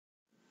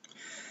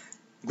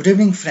Good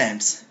evening,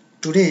 friends.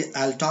 Today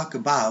I'll talk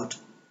about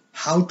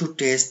how to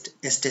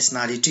test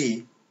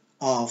stationarity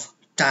of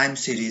time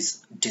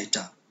series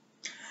data.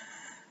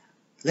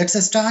 Let's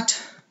start.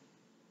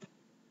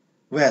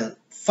 Well,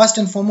 first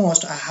and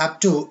foremost, I have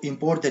to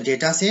import the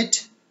data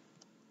set,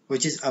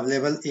 which is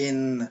available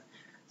in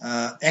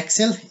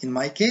Excel in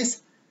my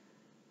case.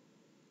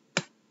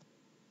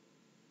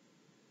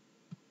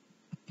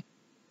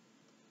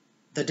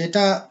 The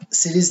data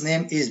series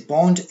name is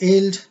bond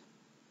yield.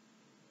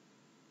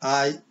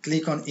 I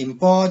click on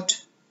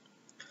import.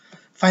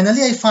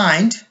 Finally, I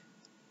find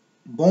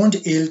bond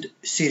yield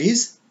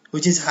series,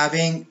 which is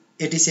having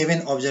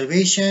 87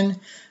 observation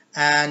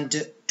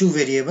and two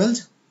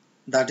variables,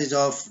 that is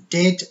of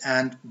date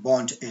and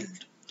bond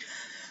yield.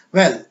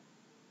 Well,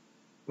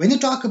 when you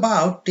talk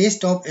about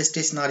test of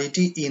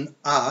stationarity in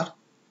R,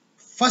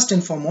 first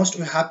and foremost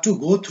we have to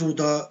go through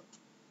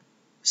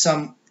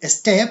some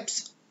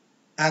steps,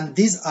 and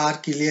these are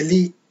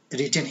clearly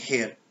written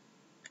here.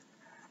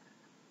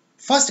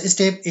 First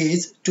step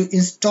is to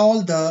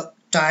install the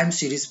time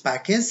series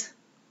package,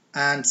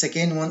 and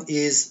second one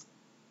is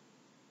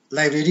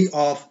library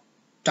of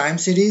time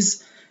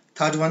series,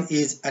 third one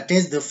is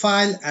attach the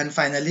file, and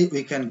finally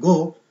we can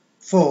go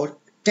for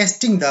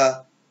testing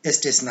the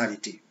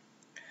stationarity.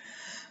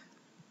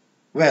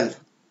 Well,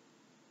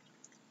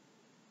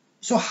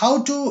 so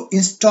how to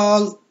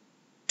install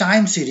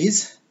time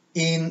series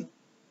in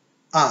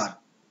R?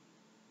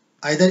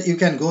 Either you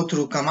can go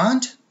through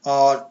command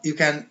or you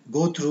can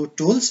go through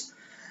tools.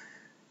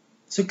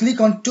 So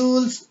click on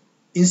tools,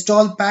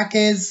 install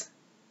package,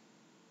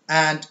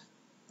 and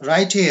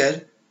right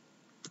here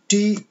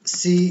T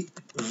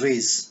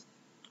series.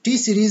 T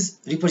series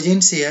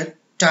represents here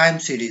time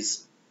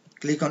series.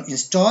 Click on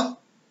install.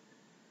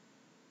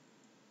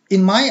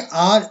 In my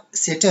R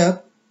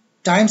setup,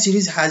 time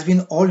series has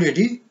been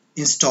already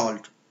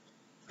installed,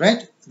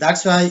 right?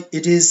 That's why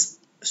it is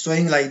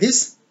showing like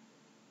this.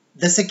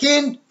 The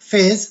second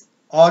phase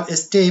or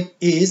step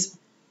is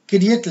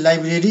create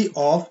library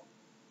of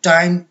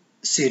time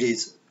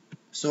series.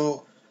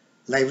 So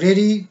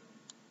library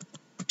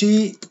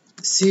T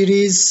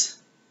series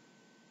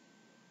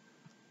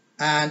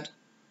and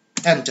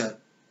enter.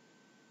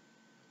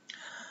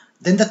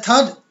 Then the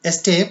third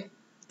step,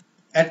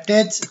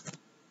 attach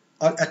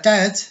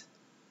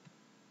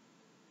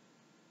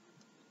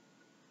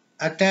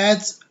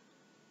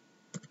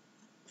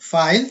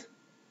file,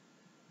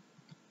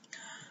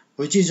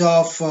 which is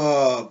of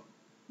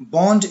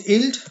bond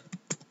yield.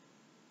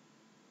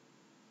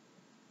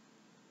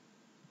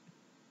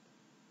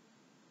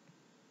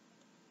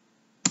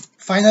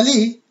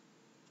 Finally,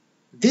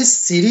 this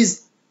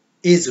series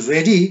is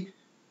ready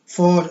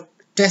for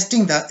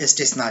testing the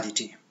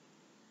stationarity.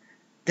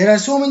 There are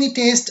so many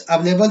tests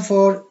available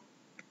for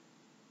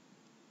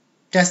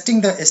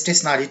testing the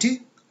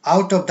stationarity.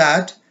 Out of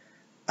that,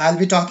 I'll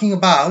be talking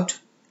about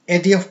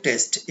ADF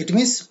test. It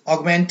means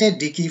augmented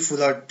Dickey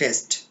Fuller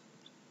test.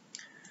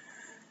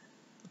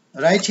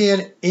 Right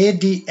here,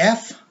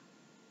 ADF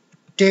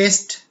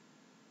test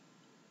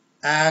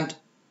and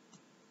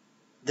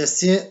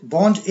the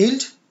bond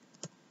yield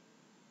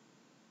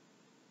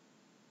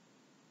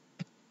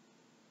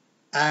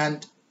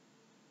and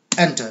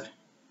enter.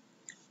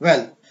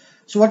 Well,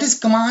 so what is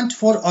command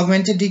for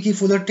augmented Dickey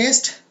Fuller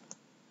test?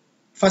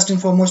 First and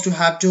foremost, you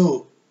have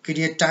to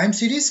create time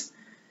series.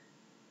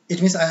 It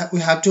means we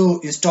have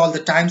to install the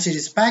time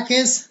series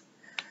package,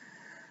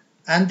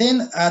 and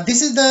then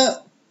this is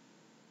the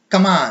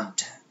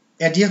command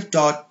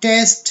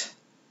adf.test,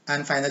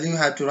 and finally you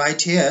have to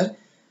write here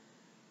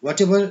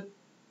whatever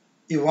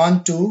you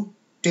want to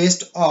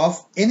test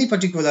of any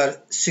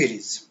particular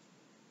series.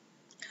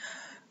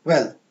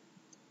 Well,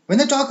 when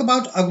I talk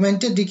about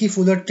augmented Dickey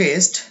Fuller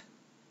test,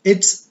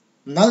 its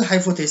null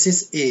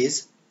hypothesis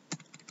is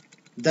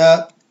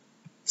the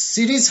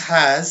series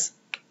has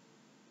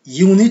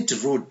unit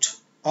root,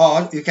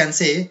 or you can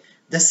say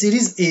the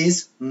series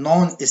is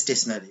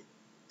non-stationary.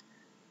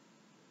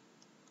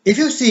 If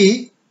you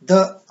see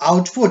the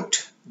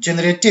output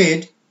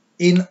generated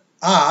in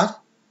R,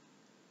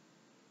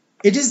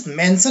 it is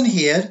mentioned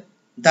here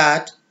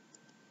that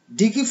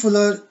Dickey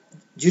Fuller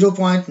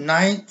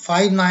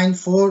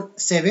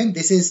 0.95947,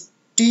 this is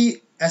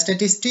T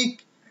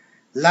statistic,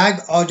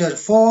 lag order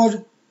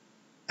 4,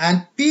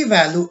 and p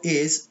value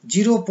is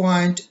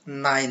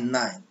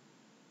 0.99.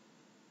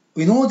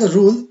 We know the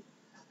rule.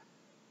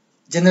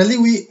 Generally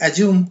we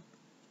assume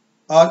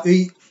or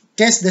we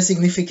test the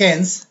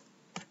significance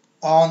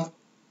on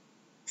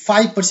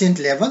 5%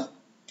 level.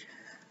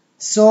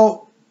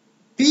 So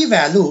p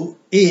value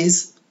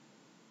is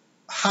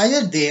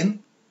higher than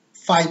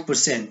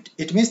 5%.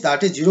 It means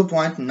that is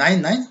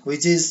 0.99,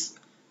 which is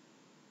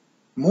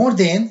more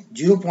than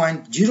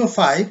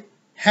 0.05.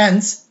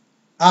 Hence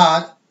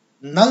our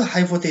null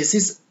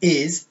hypothesis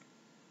is,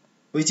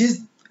 which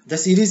is the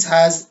series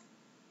has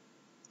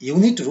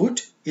unit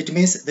root. It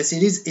means the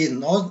series is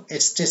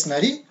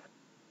non-stationary.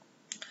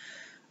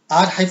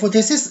 Our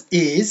hypothesis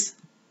is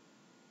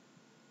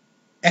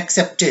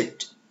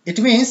accepted. It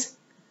means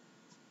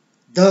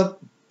the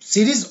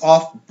series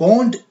of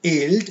bond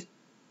yield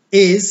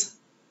is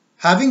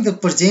having the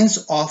presence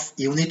of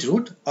unit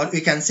root, or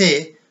we can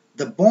say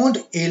the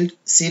bond yield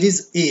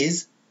series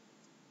is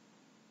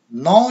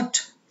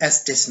not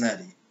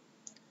stationary.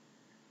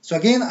 So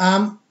again,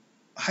 I'm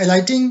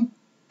highlighting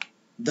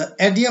the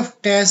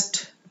adf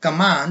test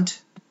command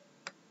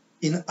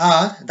in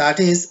R, that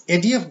is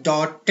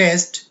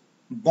adf.test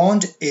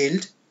bond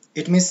yield.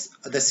 It means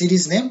the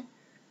series name,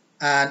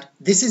 and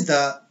this is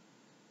the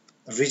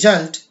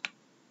result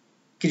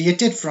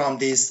created from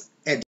this